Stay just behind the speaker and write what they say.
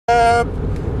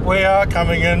We are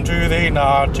coming into the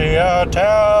Ngatea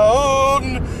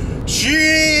town. Sheep.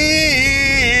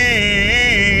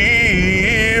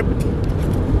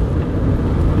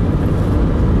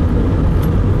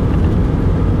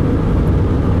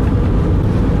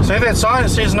 See that sign? It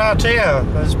says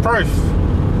Ngatea. There's proof.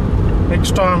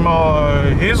 Next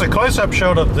time, here's a close-up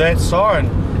shot of that sign.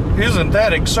 Isn't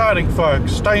that exciting,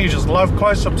 folks? Don't you just love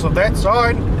close-ups of that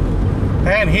sign?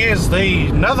 And here's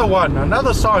another one,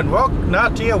 another sign.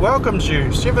 Ngatea welcomes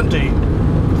you, 70.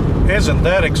 Isn't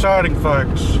that exciting,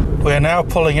 folks? We're now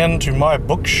pulling into my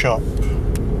bookshop,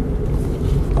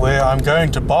 where I'm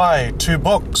going to buy 2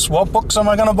 books. What books am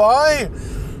I going to buy?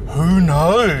 Who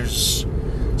knows?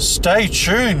 Stay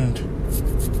tuned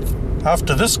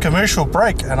after this commercial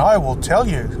break and I will tell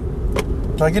you.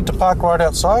 Do I get to park right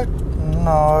outside?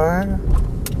 No.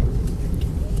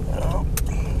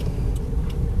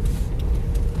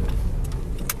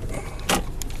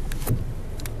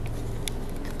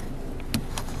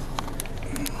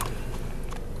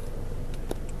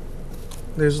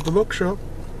 There's the bookshop.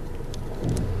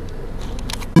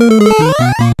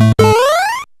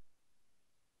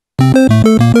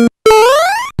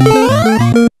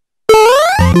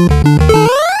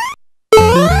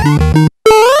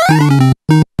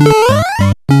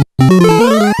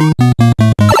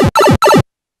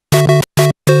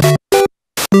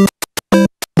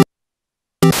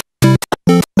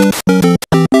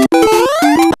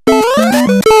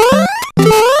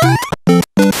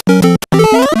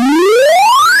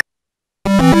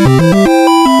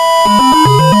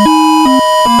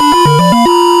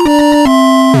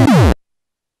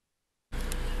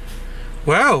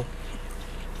 Well,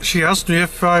 she asked me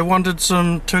if I wanted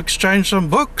to exchange some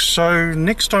books, so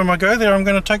next time I go there I'm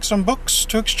going to take some books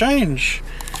to exchange.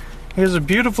 Here's a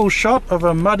beautiful shot of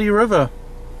a muddy river.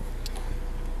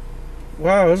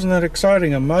 Wow, isn't that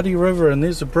exciting? A muddy river, and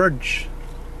there's a bridge.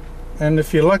 And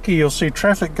if you're lucky you'll see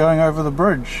traffic going over the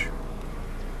bridge.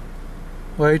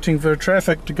 Waiting for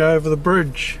traffic to go over the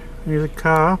bridge. Here's a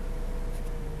car.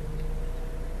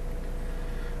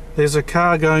 There's a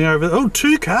car going over, oh,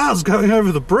 2 cars going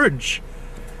over the bridge.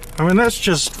 I mean, that's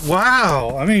just,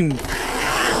 wow. I mean,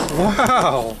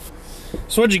 wow.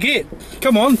 So what'd you get?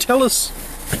 Come on, tell us.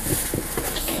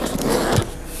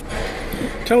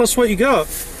 Tell us what you got.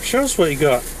 Show us what you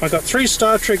got. I got 3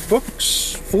 Star Trek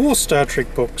books, 4 Star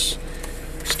Trek books.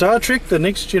 Star Trek The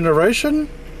Next Generation,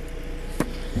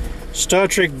 Star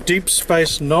Trek Deep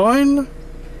Space Nine,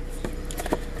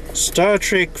 Star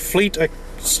Trek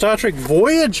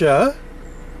Voyager,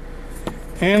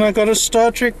 and I got a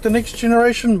Star Trek The Next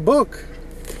Generation book.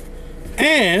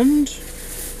 And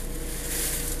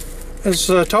as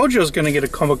I told you I was going to get a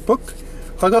comic book,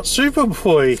 I got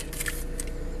Superboy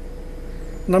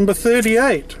number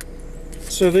 38.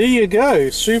 So there you go,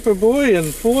 Superboy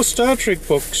and 4 Star Trek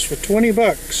books for 20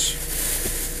 bucks.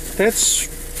 That's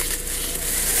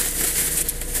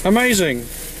amazing.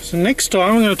 So next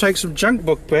time I'm going to take some junk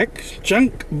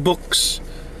books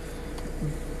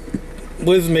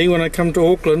with me when I come to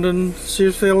Auckland and see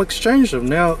if they'll exchange them.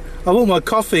 Now, I bought my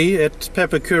coffee at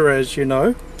Papakura, as you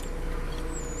know,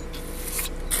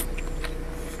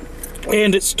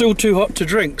 and it's still too hot to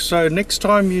drink, so next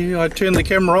time I turn the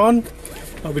camera on,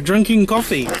 I'll be drinking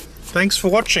coffee. Thanks for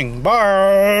watching.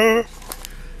 Bye!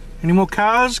 Any more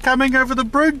cars coming over the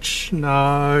bridge?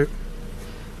 No.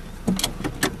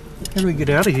 How do we get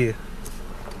out of here?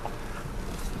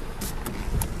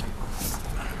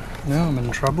 Now I'm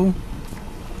in trouble.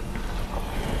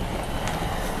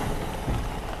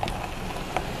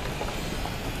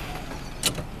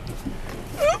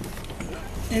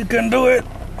 You can do it!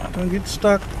 Don't get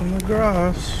stuck in the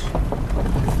grass.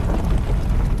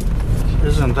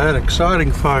 Isn't that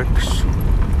exciting, folks?